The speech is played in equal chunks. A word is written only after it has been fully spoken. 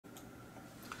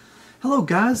Hello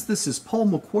guys, this is Paul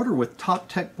McWhorter with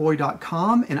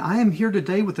TopTechBoy.com, and I am here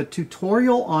today with a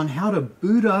tutorial on how to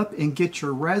boot up and get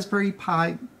your Raspberry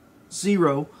Pi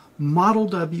Zero Model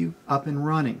W up and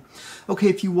running. Okay,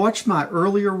 if you watched my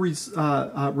earlier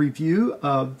review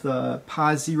of the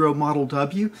Pi Zero Model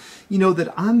W, you know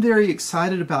that I'm very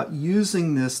excited about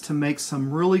using this to make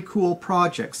some really cool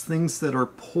projects, things that are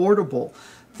portable,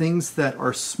 things that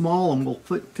are small and will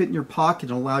fit in your pocket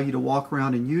and allow you to walk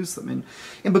around and use them.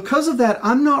 And because of that,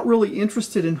 I'm not really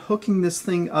interested in hooking this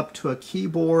thing up to a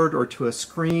keyboard or to a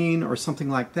screen or something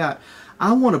like that.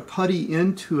 I want to putty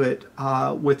into it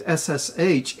with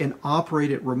SSH and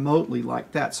operate it remotely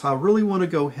like that. So I really want to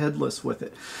go headless with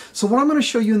it. So what I'm going to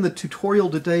show you in the tutorial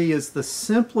today is the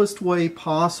simplest way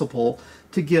possible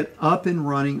to get up and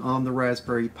running on the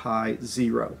Raspberry Pi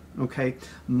Zero, okay,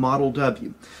 Model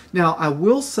W. Now, I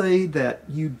will say that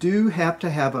you do have to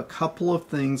have a couple of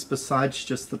things besides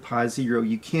just the Pi Zero.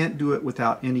 You can't do it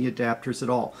without any adapters at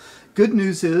all. Good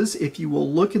news is, if you will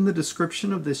look in the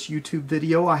description of this YouTube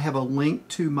video, I have a link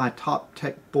to my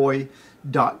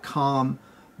TopTechBoy.com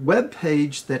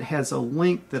webpage that has a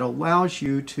link that allows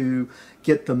you to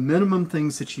get the minimum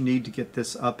things that you need to get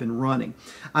this up and running.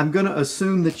 I'm going to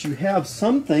assume that you have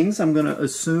some things. I'm going to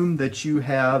assume that you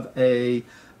have a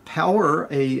micro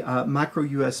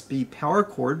USB power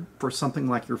cord for something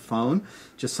like your phone,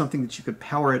 just something that you could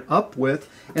power it up with,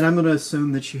 and I'm going to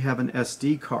assume that you have an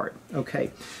SD card.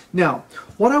 Okay, now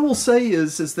what I will say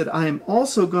is that I am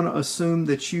also going to assume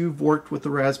that you've worked with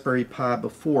the Raspberry Pi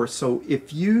before. So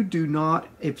if you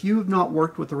have not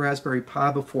worked with the Raspberry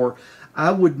Pi before,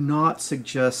 I would not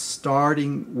suggest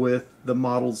starting with the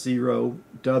Model Zero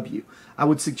W. I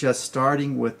would suggest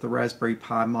starting with the Raspberry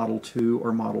Pi Model 2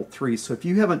 or Model 3. So if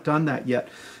you haven't done that yet,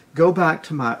 go back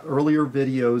to my earlier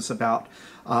videos about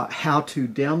how to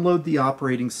download the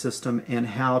operating system and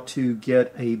how to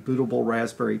get a bootable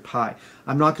Raspberry Pi.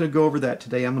 I'm not going to go over that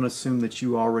today. I'm going to assume that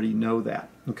you already know that.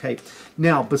 Okay.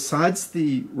 Now, besides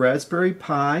the Raspberry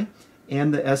Pi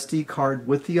and the SD card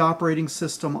with the operating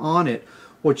system on it,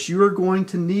 what you are going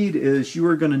to need is you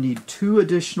are going to need two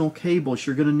additional cables.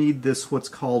 You're going to need this what's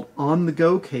called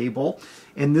on-the-go cable,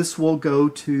 and this will go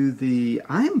to the,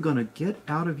 I am going to get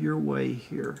out of your way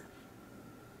here.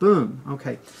 Boom.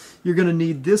 Okay. You're going to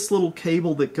need this little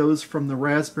cable that goes from the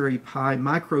Raspberry Pi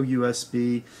micro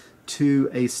USB to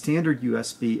a standard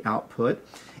USB output.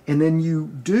 And then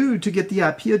to get the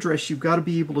IP address, you've got to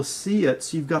be able to see it,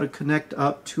 so you've got to connect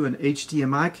up to an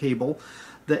HDMI cable.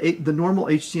 The normal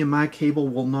HDMI cable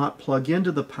will not plug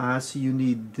into the Pi, so you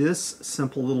need this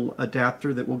simple little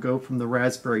adapter that will go from the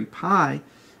Raspberry Pi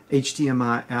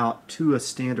HDMI out to a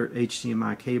standard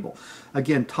HDMI cable.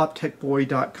 Again,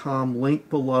 TopTechBoy.com, link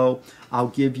below. I'll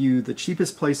give you the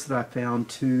cheapest place that I found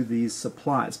to these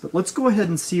supplies. But let's go ahead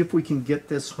and see if we can get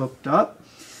this hooked up.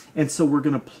 And so we're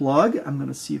going to plug, I'm going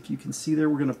to see if you can see there,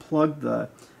 we're going to plug the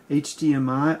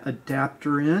HDMI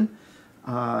adapter in.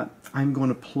 I'm going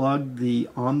to plug the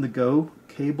on-the-go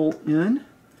cable in.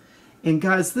 And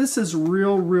guys, this is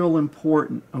real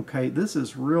important, okay? This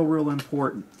is real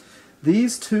important.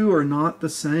 These two are not the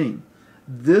same.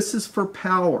 This is for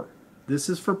power. This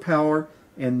is for power,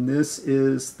 and this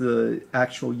is the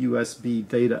actual USB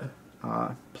data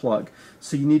plug.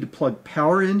 So you need to plug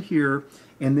power in here,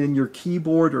 and then your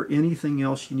keyboard or anything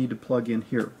else you need to plug in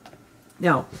here.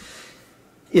 Now,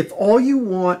 if all you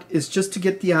want is just to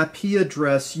get the IP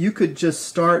address, you could just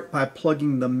start by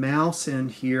plugging the mouse in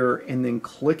here and then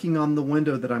clicking on the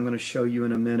window that I'm going to show you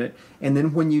in a minute. And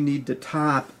then when you need to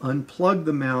type, unplug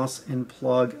the mouse and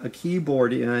plug a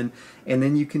keyboard in, and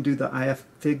then you can do the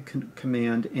ifconfig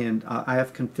command and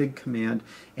ifconfig command,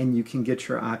 and you can get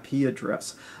your IP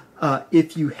address.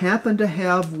 If you happen to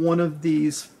have one of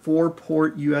these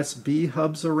 4-port USB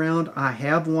hubs around, I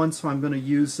have one, so I'm going to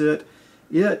use it.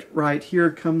 It right here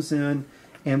comes in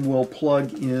and will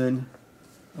plug in,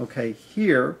 okay,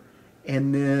 here,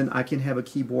 and then I can have a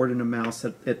keyboard and a mouse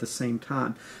at the same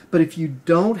time. But if you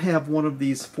don't have one of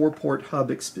these 4-port hub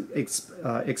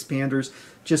expanders,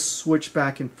 just switch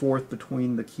back and forth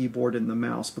between the keyboard and the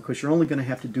mouse, because you're only going to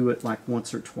have to do it like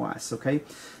once or twice, okay?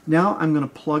 Now I'm going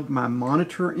to plug my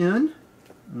monitor in,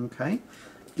 okay,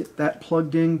 get that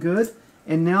plugged in good,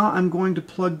 and now I'm going to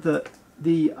plug the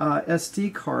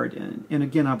SD card in. And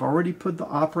again, I've already put the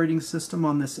operating system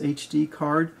on this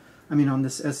on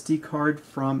this SD card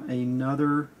from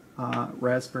another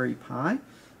Raspberry Pi.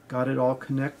 Got it all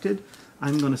connected.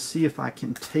 I'm going to see if I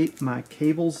can tape my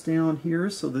cables down here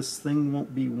so this thing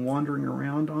won't be wandering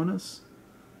around on us.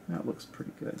 That looks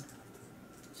pretty good.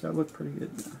 Does that look pretty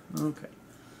good? Yeah. Okay.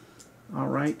 All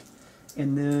right.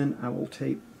 And then I will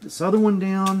tape this other one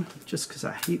down, just because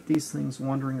I hate these things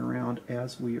wandering around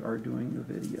as we are doing the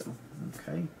video.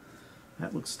 Okay,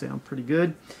 that looks down pretty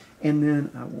good. And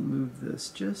then I will move this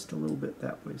just a little bit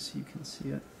that way so you can see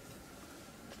it.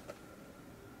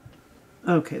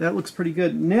 Okay, that looks pretty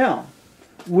good. Now,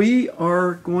 we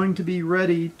are going to be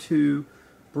ready to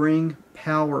bring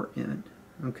power in.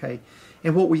 Okay,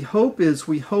 and what we hope is,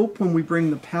 when we bring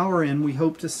the power in, we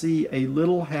hope to see a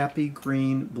little happy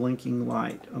green blinking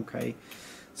light. Okay,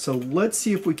 so let's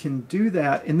see if we can do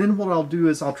that, and then what I'll do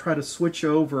is I'll try to switch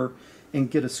over and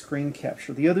get a screen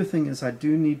capture. The other thing is I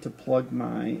do need to plug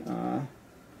my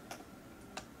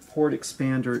port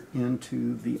expander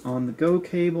into the on-the-go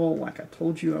cable like I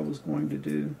told you I was going to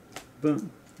do.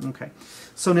 Boom. Okay,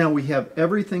 so now we have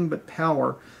everything but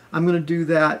power. I'm going to do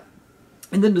that.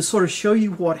 And then to sort of show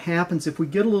you what happens if we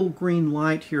get a little green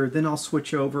light here, then I'll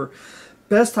switch over.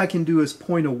 Best I can do is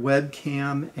point a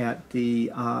webcam at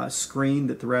the screen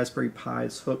that the Raspberry Pi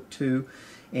is hooked to,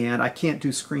 and I can't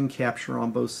do screen capture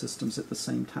on both systems at the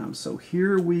same time. So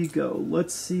here we go.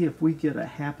 Let's see if we get a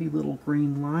happy little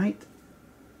green light.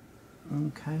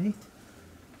 Okay.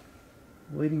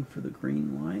 Waiting for the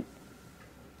green light.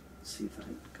 Let's see if I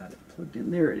got it plugged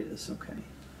in. There it is. Okay.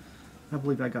 I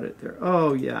believe I got it there.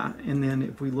 Oh yeah, and then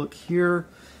if we look here,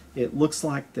 it looks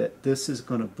like that this is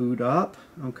going to boot up.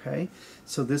 Okay,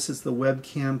 so this is the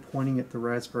webcam pointing at the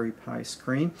Raspberry Pi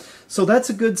screen. So that's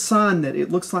a good sign that it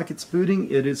looks like it's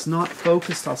booting. It is not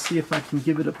focused. I'll see if I can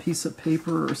give it a piece of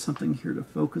paper or something here to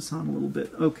focus on a little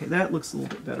bit. Okay, that looks a little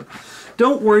bit better.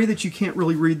 Don't worry that you can't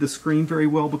really read the screen very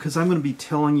well, because I'm going to be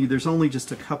telling you there's only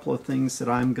just a couple of things that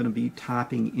I'm going to be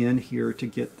typing in here to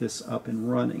get this up and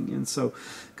running. And so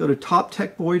go to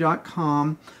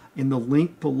toptechboy.com. in the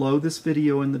link below this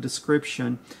video in the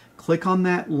description, click on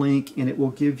that link, and it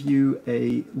will give you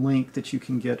a link that you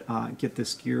can get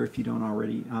this gear if you don't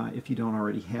already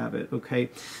have it. Okay,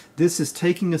 this is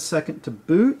taking a second to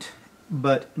boot,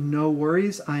 but no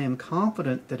worries. I am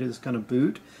confident that it is going to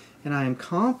boot, and I am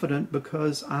confident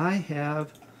because I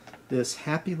have this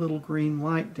happy little green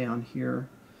light down here,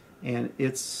 and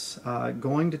it's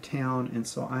going to town, and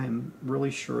so I am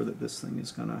really sure that this thing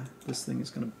is gonna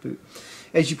boot.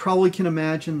 As you probably can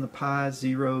imagine, the Pi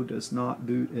 0 does not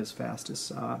boot as fast as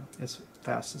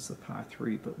the Pi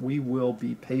 3, but we will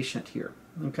be patient here.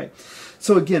 Okay,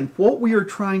 so again, what we are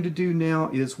trying to do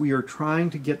now is we are trying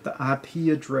to get the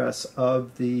IP address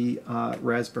of the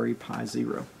Raspberry Pi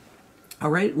 0.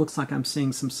 All right, it looks like I'm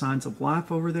seeing some signs of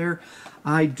life over there.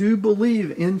 I do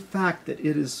believe, in fact, that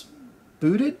it is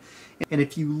booted. And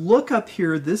if you look up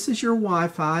here, this is your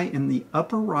Wi-Fi in the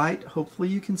upper right. Hopefully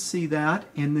you can see that.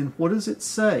 And then what does it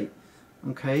say?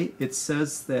 Okay, it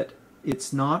says that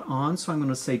it's not on, so I'm going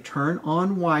to say turn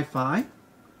on Wi-Fi.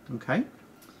 Okay,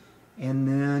 and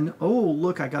then, oh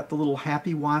look, I got the little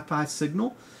happy Wi-Fi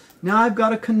signal. Now I've got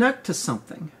to connect to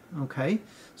something. Okay,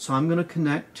 so I'm going to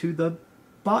connect to the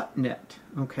botnet.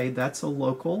 Okay, that's a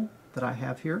local that I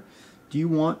have here. Do you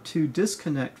want to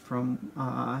disconnect from,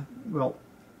 well,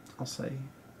 I'll say,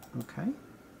 okay.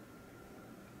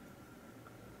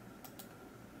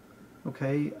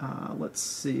 Okay, let's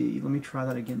see. Let me try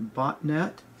that again.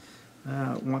 Botnet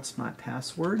wants my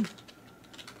password.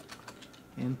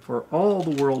 And for all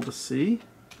the world to see,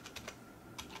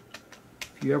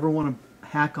 if you ever want to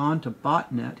hack on to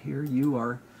botnet here,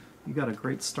 you got a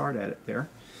great start at it there.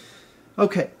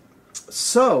 Okay,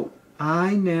 so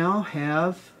I now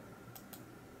have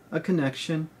a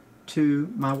connection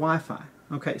to my Wi-Fi.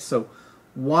 Okay, so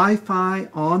Wi-Fi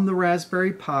on the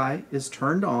Raspberry Pi is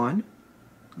turned on.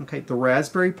 Okay, the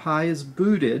Raspberry Pi is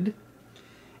booted,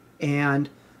 and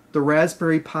the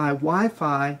Raspberry Pi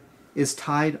Wi-Fi is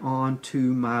tied on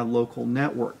to my local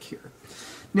network here.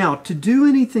 Now, to do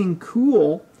anything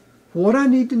cool, what I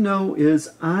need to know is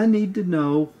I need to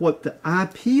know what the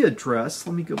IP address,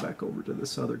 let me go back over to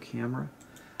this other camera.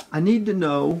 I need to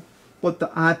know what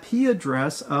the IP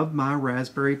address of my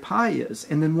Raspberry Pi is.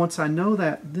 And then once I know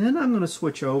that, then I'm going to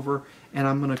switch over and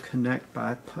I'm going to connect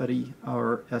by putty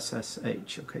or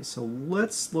SSH. Okay, so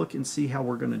let's look and see how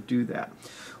we're going to do that.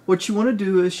 What you want to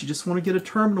do is you just want to get a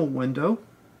terminal window.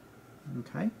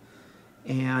 Okay,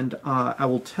 and I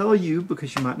will tell you,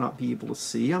 because you might not be able to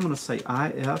see, I'm going to say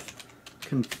ifconfig,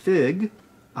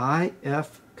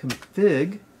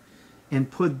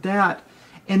 and put that.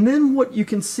 And then what you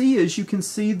can see is you can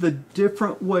see the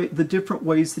different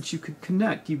ways that you could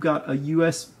connect. You've got a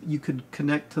you could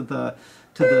connect to the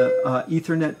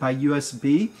Ethernet by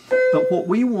USB, but what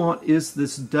we want is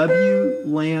this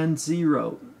WLAN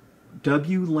 0,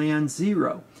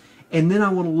 and then I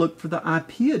want to look for the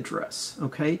IP address.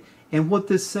 Okay, And what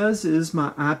this says is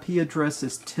my IP address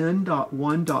is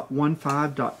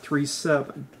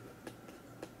 10.1.15.37.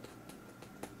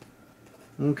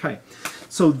 Okay,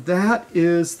 so that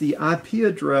is the IP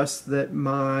address that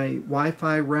my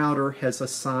Wi-Fi router has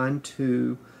assigned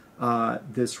to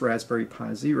this Raspberry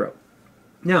Pi Zero.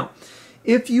 Now,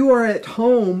 if you are at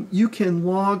home, you can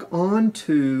log on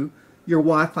to your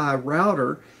Wi-Fi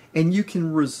router and you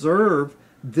can reserve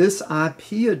this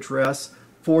IP address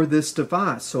for this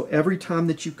device. So every time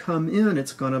that you come in,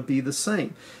 it's going to be the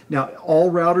same. Now,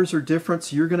 all routers are different,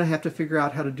 so you're going to have to figure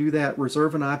out how to do that.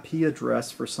 Reserve an IP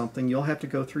address for something. You'll have to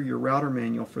go through your router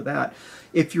manual for that.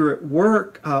 If you're at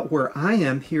work, where I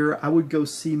am here, I would go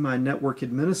see my network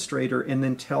administrator and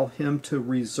then tell him to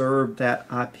reserve that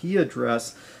IP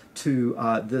address to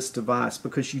this device,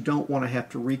 because you don't want to have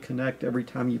to reconnect every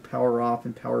time you power off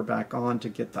and power back on to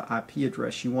get the IP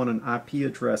address. You want an IP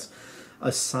address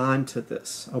assigned to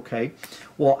this. Okay,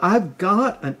 well, I've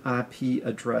got an IP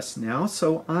address now,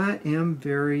 so I am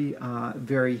very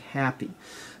very happy.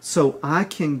 So I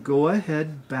can go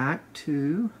ahead back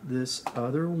to this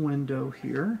other window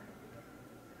here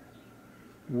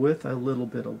with a little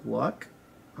bit of luck.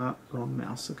 Wrong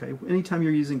mouse. Okay, anytime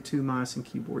you're using two mice and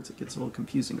keyboards, it gets a little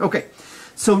confusing. Okay,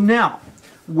 so now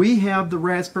we have the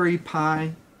Raspberry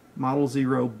Pi Model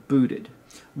 0 booted.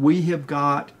 We have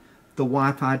got the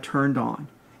Wi-Fi turned on,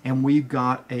 and we've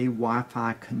got a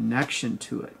Wi-Fi connection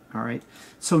to it. All right,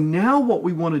 so now what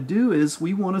we want to do is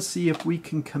we want to see if we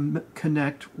can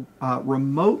connect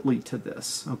remotely to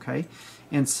this. Okay,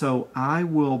 and so I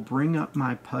will bring up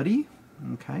my putty.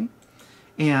 Okay,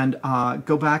 and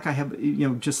go back. I have,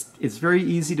 it's very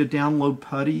easy to download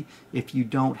putty. If you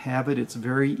don't have it, it's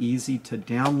very easy to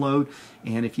download.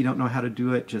 And if you don't know how to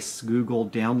do it, just Google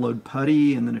download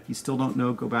putty. And then if you still don't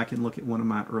know, go back and look at one of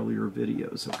my earlier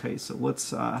videos. Okay, so let's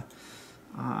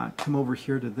come over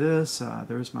here to this.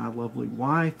 There's my lovely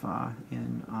wife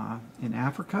in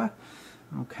Africa.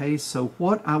 Okay, so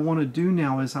what I want to do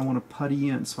now is I want to putty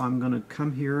in. So I'm going to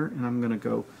come here and I'm going to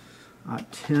go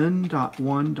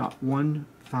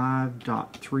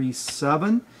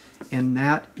 10.1.15.37, and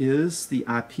that is the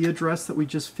IP address that we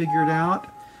just figured out,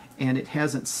 and it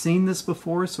hasn't seen this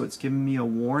before, so it's giving me a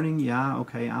warning. Yeah,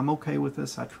 okay, I'm okay with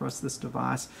this. I trust this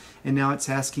device. And now it's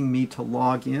asking me to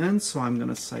log in, so I'm going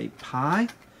to say Pi,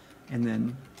 and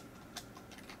then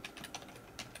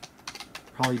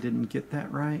probably didn't get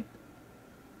that right.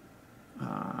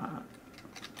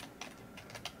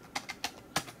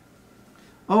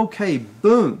 Okay,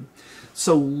 boom.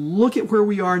 So look at where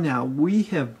we are now. We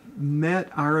have met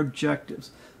our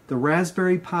objectives. The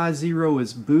Raspberry Pi Zero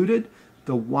is booted.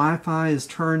 The Wi-Fi is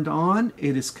turned on.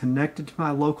 It is connected to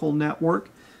my local network.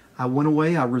 I went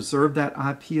away, I reserved that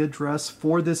IP address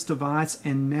for this device,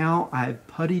 and now I've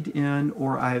puttied in,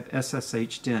 or I've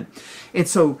SSH'd in. And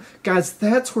so, guys,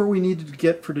 that's where we needed to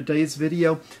get for today's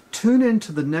video. Tune in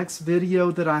to the next video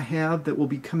that I have that will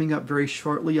be coming up very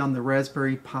shortly on the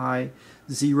Raspberry Pi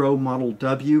Zero Model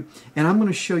W, and I'm going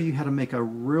to show you how to make a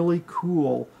really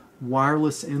cool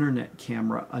wireless internet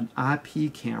camera, an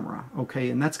IP camera. Okay,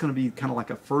 and that's going to be kind of like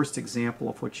a first example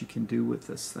of what you can do with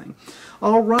this thing.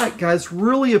 All right, guys,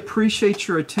 really appreciate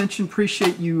your attention.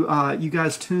 Appreciate you you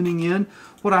guys tuning in.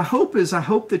 What I hope is, I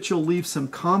hope that you'll leave some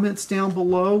comments down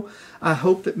below. I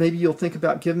hope that maybe you'll think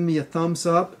about giving me a thumbs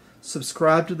up,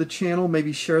 subscribe to the channel,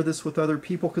 maybe share this with other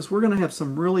people, because we're going to have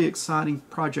some really exciting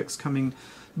projects coming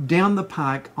down the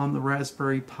pike on the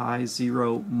Raspberry Pi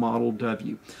Zero Model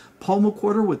W. Paul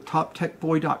McWhorter with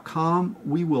TopTechBoy.com.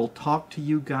 We will talk to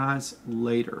you guys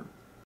later.